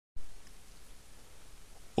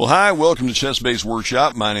Well, hi, welcome to ChessBase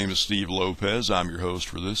Workshop. My name is Steve Lopez. I'm your host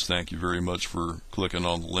for this. Thank you very much for clicking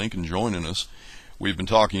on the link and joining us. We've been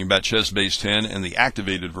talking about ChessBase 10 and the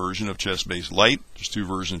activated version of ChessBase Light. There's two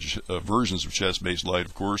versions of ChessBase Light,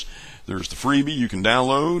 of course. There's the freebie you can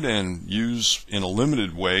download and use in a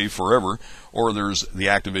limited way forever, or there's the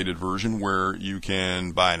activated version where you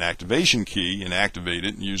can buy an activation key and activate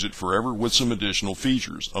it and use it forever with some additional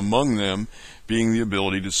features, among them being the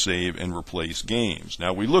ability to save and replace games.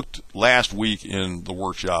 Now, we looked last week in the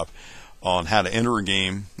workshop on how to enter a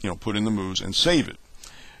game, put in the moves and save it.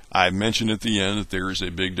 I mentioned at the end that there is a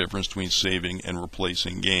big difference between saving and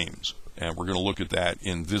replacing games, and we're going to look at that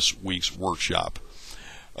in this week's workshop.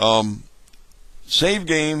 Save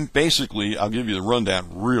game, basically, I'll give you the rundown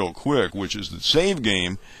real quick, which is that save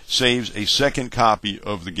game saves a second copy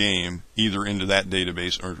of the game either into that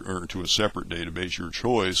database or to a separate database, your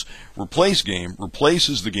choice. Replace game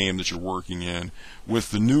replaces the game that you're working in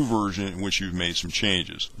with the new version in which you've made some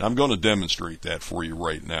changes. Now, I'm going to demonstrate that for you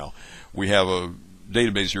right now. We have a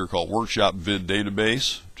database here called Workshop Vid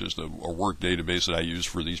Database, just a work database that I use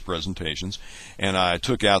for these presentations, and I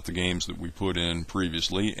took out the games that we put in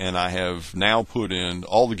previously, and I have now put in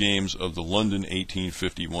all the games of the London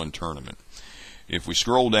 1851 tournament. If we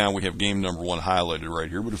scroll down, we have game number 1 highlighted right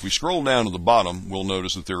here, but if we scroll down to the bottom, we'll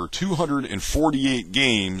notice that there are 248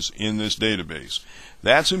 games in this database.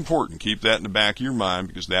 That's important. Keep that in the back of your mind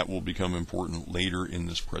because that will become important later in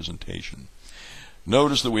this presentation.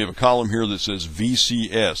 Notice that we have a column here that says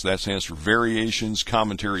VCS. That stands for Variations,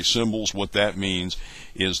 Commentary, Symbols. What that means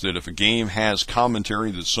is that if a game has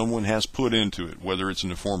commentary that someone has put into it, whether it's in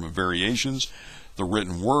the form of variations, the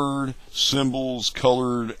written word, symbols,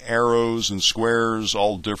 colored arrows and squares,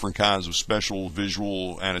 all different kinds of special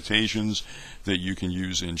visual annotations that you can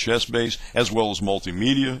use in ChessBase, as well as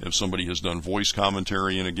multimedia. If somebody has done voice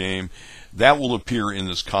commentary in a game, that will appear in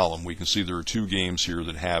this column. We can see there are 2 games here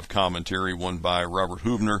that have commentary, one by Robert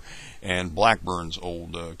Hubner, and Blackburn's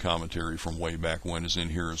old commentary from way back when is in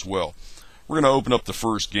here as well. We're going to open up the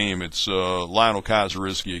first game. It's Lionel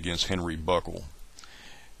Kazuriski against Henry Buckle.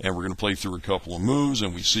 And we're going to play through a couple of moves,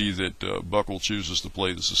 and we see that Buckle chooses to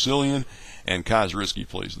play the Sicilian, and Kazuriski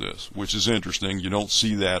plays this, which is interesting. You don't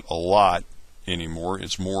see that a lot anymore.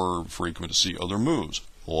 It's more frequent to see other moves,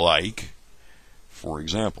 like, for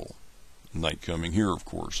example, knight coming here, of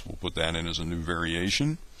course. We'll put that in as a new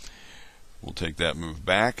variation. We'll take that move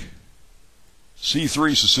back.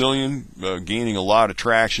 C3 Sicilian, gaining a lot of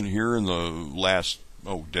traction here in the last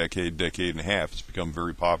decade and a half. It's become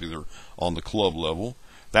very popular on the club level.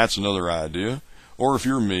 That's another idea. Or if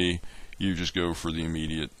you're me, you just go for the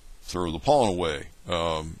immediate throw the pawn away,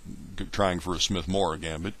 trying for a Smith-Morra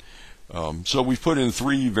gambit. So we've put in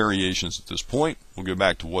 3 variations at this point. We'll go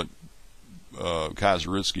back to what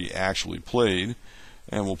Kazuriski actually played,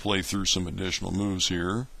 and we'll play through some additional moves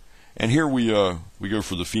here. And here we go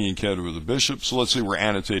for the fianchetto of the bishop. So let's say we're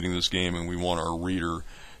annotating this game, and we want our reader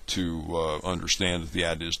to understand that the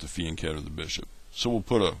idea is to fianchetto the bishop. So we'll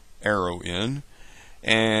put an arrow in.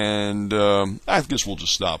 And I guess we'll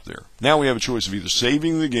just stop there. Now we have a choice of either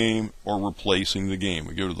saving the game or replacing the game.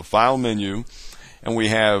 We go to the File menu, and we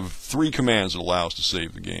have 3 commands that allow us to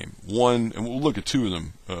save the game. One, and we'll look at 2 of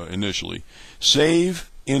them initially. Save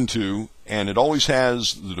into, and it always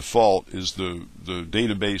has the default is the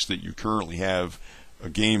database that you currently have a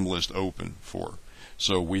game list open for.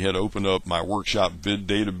 So we had opened up my Workshop Vid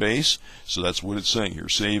Database, so that's what it's saying here.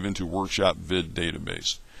 Save into Workshop Vid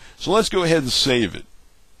Database. So let's go ahead and save it.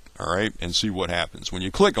 All right, and see what happens. When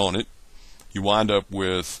you click on it, you wind up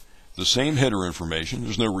with the same header information.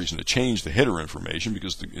 There's no reason to change the header information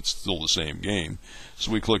because it's still the same game.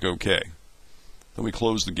 So we click OK. Then we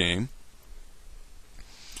close the game.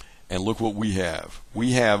 And look what we have.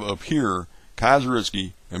 We have up here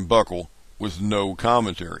Kazuriski and Buckle with no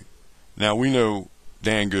commentary. Now we know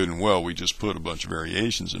dang good and well we just put a bunch of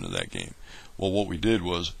variations into that game. Well, what we did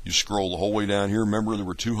was you scroll the whole way down here. Remember, there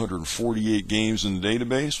were 248 games in the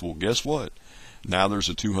database? Well, guess what? Now there's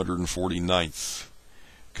a 249th.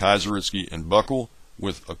 Kazuriski and Buckle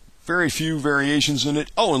with a very few variations in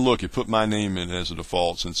it. Oh, and look, it put my name in as a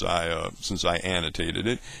default since I annotated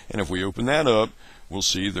it. And if we open that up, we'll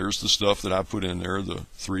see there's the stuff that I put in there, the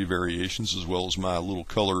 3 variations, as well as my little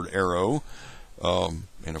colored arrow. And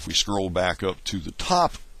if we scroll back up to the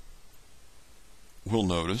top, we'll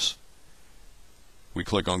notice we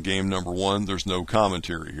click on game number 1, there's no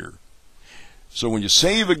commentary here. So when you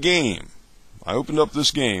save a game, I opened up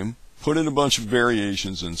this game, put in a bunch of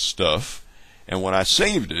variations and stuff, and when I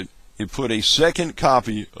saved it, it put a second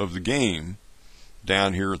copy of the game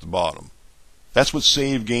down here at the bottom. That's what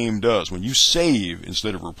save game does. When you save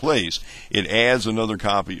instead of replace, it adds another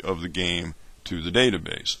copy of the game to the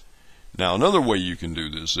database. Now, another way you can do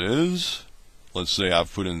this is, let's say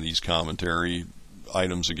I've put in these commentary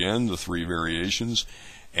items again, the 3 variations,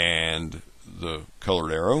 and the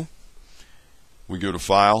colored arrow. We go to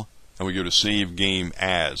File, and we go to Save Game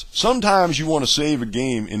As. Sometimes you want to save a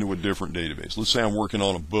game into a different database. Let's say I'm working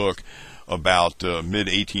on a book about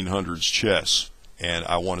mid-1800s chess, and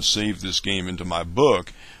I want to save this game into my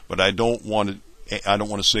book, but I don't want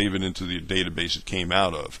to save it into the database it came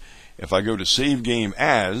out of. If I go to Save Game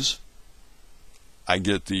As, I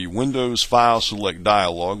get the Windows File Select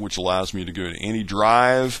dialog, which allows me to go to any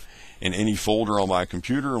drive in any folder on my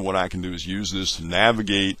computer, and what I can do is use this to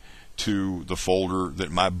navigate to the folder that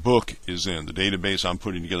my book is in, the database I'm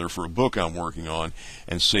putting together for a book I'm working on,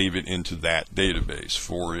 and save it into that database.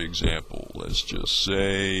 For example, let's just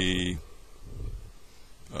say,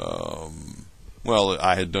 well,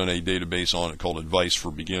 I had done a database on it called Advice for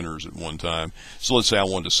Beginners at one time. So let's say I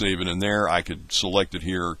wanted to save it in there. I could select it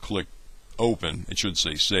here, click Open. It should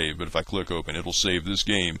say Save, but if I click Open, it'll save this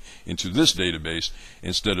game into this database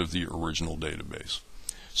instead of the original database.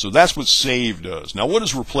 So that's what save does. Now, what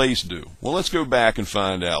does replace do? Well, let's go back and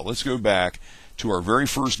find out. Let's go back to our very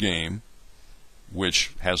first game,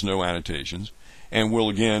 which has no annotations, and we'll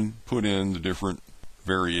again put in the different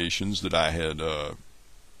variations that I had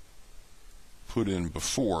put in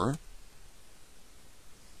before.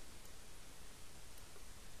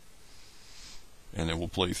 And then we'll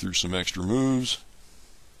play through some extra moves.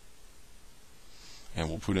 And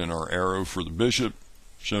we'll put in our arrow for the bishop,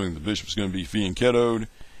 showing the bishop's going to be fianchettoed.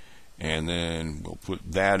 And then we'll put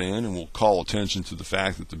that in, and we'll call attention to the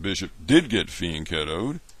fact that the bishop did get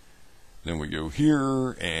fianchettoed. Then we go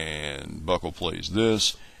here, and Buckle plays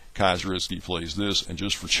this, Kaisersky plays this, and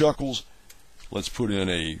just for chuckles, let's put in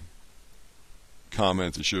a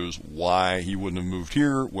comment that shows why he wouldn't have moved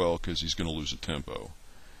here. Well, because he's going to lose a tempo.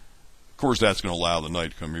 Of course, that's going to allow the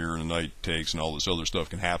knight to come here, and the knight takes, and all this other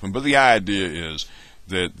stuff can happen. But the idea is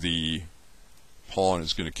that the pawn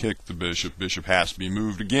is going to kick the bishop. Bishop has to be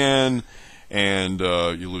moved again, and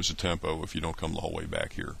you lose a tempo if you don't come the whole way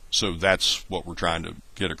back here. So that's what we're trying to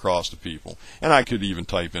get across to people. And I could even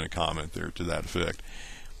type in a comment there to that effect.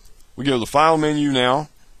 We go to the File menu now,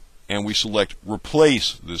 and we select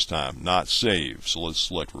Replace this time, not Save. So let's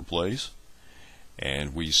select Replace.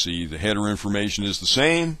 And we see the header information is the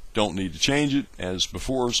same. Don't need to change it as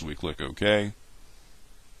before, so we click OK.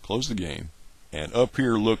 Close the game. And up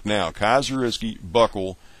here, look now, Kaisersky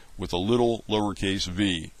Buckle with a little lowercase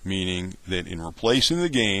v, meaning that in replacing the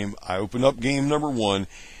game, I opened up game number 1,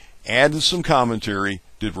 added some commentary,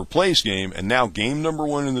 did replace game, and now game number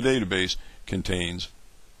 1 in the database contains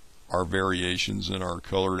our variations and our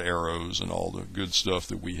colored arrows and all the good stuff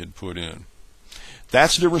that we had put in.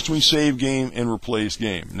 That's the difference between save game and replace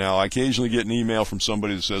game. Now, I occasionally get an email from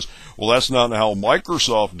somebody that says, well, that's not how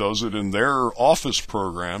Microsoft does it in their Office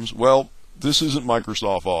programs. Well, this isn't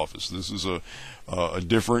Microsoft Office. This is a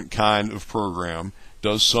different kind of program.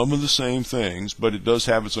 Does some of the same things, but it does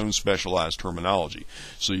have its own specialized terminology.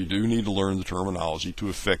 So you do need to learn the terminology to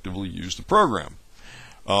effectively use the program.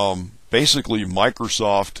 Basically,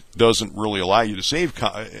 Microsoft doesn't really allow you to save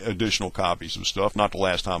additional copies of stuff. Not the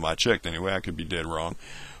last time I checked anyway. I could be dead wrong.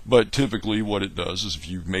 But typically what it does is if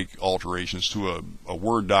you make alterations to a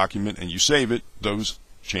Word document and you save it, those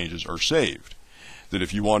changes are saved. That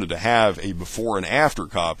if you wanted to have a before and after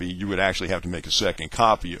copy, you would actually have to make a second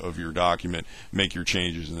copy of your document, make your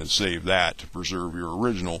changes, and then save that to preserve your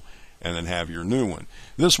original, and then have your new one.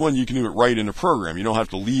 This one, you can do it right in the program. You don't have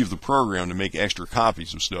to leave the program to make extra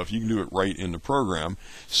copies of stuff. You can do it right in the program.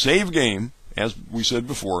 Save game, as we said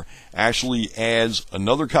before, actually adds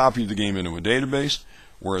another copy of the game into a database,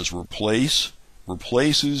 whereas replace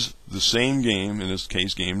replaces the same game, in this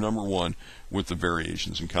case game number 1, with the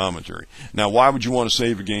variations and commentary. Now, why would you want to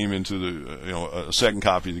save a game into the, a second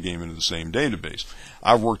copy of the game into the same database?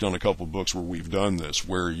 I've worked on a couple of books where we've done this,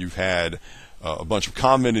 where you've had a bunch of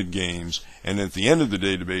commented games, and at the end of the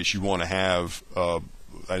database, you want to have,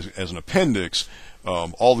 as an appendix,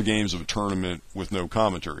 all the games of a tournament with no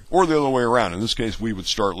commentary. Or the other way around. In this case, we would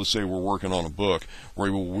start, let's say we're working on a book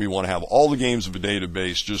where we want to have all the games of a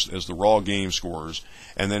database just as the raw game scores,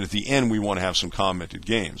 and then at the end we want to have some commented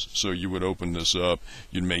games. So you would open this up,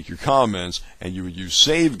 you'd make your comments, and you would use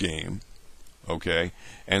save game, okay,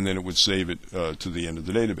 and then it would save it to the end of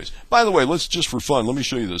the database. By the way, let's just for fun, let me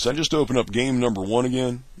show you this. I just opened up game number 1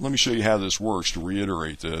 again. Let me show you how this works to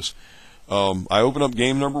reiterate this. I open up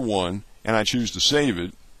game number 1, and I choose to save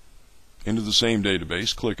it into the same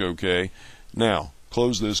database. Click OK. Now,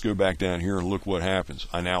 close this, go back down here, and look what happens.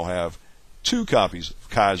 I now have 2 copies of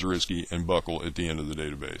Kaiserski and Buckle at the end of the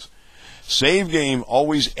database. Save game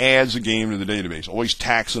always adds a game to the database, always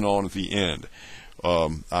tacks it on at the end.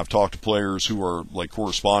 I've talked to players who are like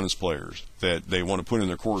correspondence players that they want to put in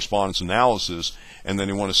their correspondence analysis, and then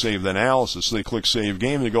they want to save the analysis. So they click Save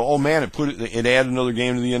Game, and they go, "Oh man, it added another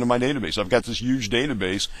game to the end of my database. I've got this huge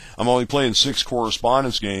database. I'm only playing 6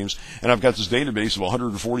 correspondence games, and I've got this database of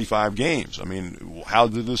 145 games. I mean, how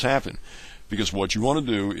did this happen?" Because what you want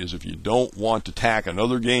to do is, if you don't want to tack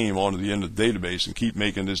another game onto the end of the database and keep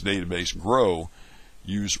making this database grow,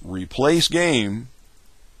 use Replace Game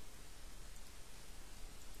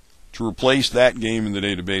to replace that game in the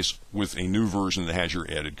database with a new version that has your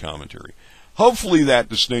added commentary. Hopefully that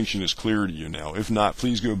distinction is clear to you now. If not,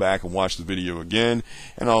 please go back and watch the video again,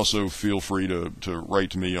 and also feel free to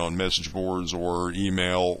write to me on message boards or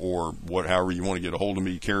email or however you want to get a hold of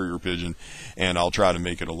me, carrier pigeon, and I'll try to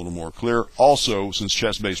make it a little more clear. Also, since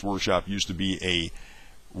ChessBase Workshop used to be a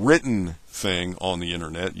written thing on the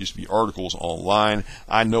internet, it used to be articles online,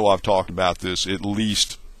 I know I've talked about this at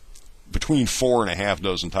least between 4 and a half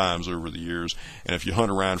dozen times over the years, and if you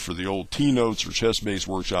hunt around for the old T-notes or ChessBase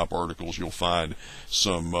Workshop articles, you'll find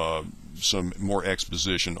some more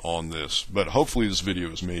exposition on this. But hopefully this video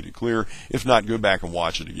has made it clear. If not, go back and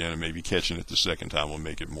watch it again, and maybe catching it the second time will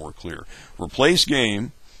make it more clear. Replace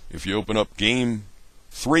game, if you open up game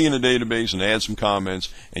 3 in the database and add some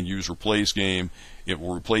comments and use Replace Game, it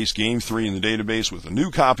will replace game 3 in the database with a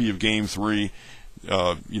new copy of game 3.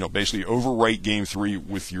 Basically overwrite game 3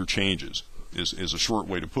 with your changes is a short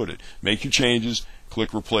way to put it. Make your changes,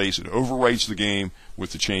 click Replace, it overwrites the game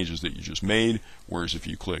with the changes that you just made. Whereas if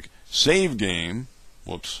you click Save Game,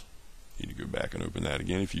 whoops, need to go back and open that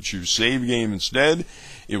again. If you choose Save Game instead,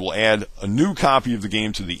 it will add a new copy of the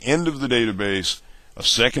game to the end of the database, a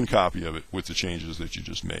second copy of it with the changes that you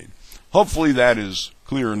just made. Hopefully that is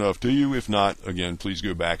clear enough to you. If not, again, please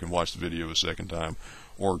go back and watch the video a second time,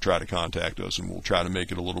 or try to contact us, and we'll try to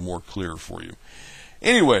make it a little more clear for you.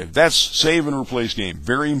 Anyway, that's Save and Replace Game.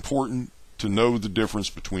 Very important to know the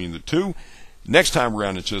difference between the two. Next time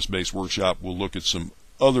around in ChessBase Workshop, we'll look at some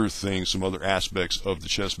other things, some other aspects of the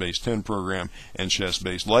ChessBase 10 program and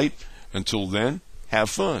ChessBase Light. Until then, have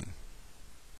fun.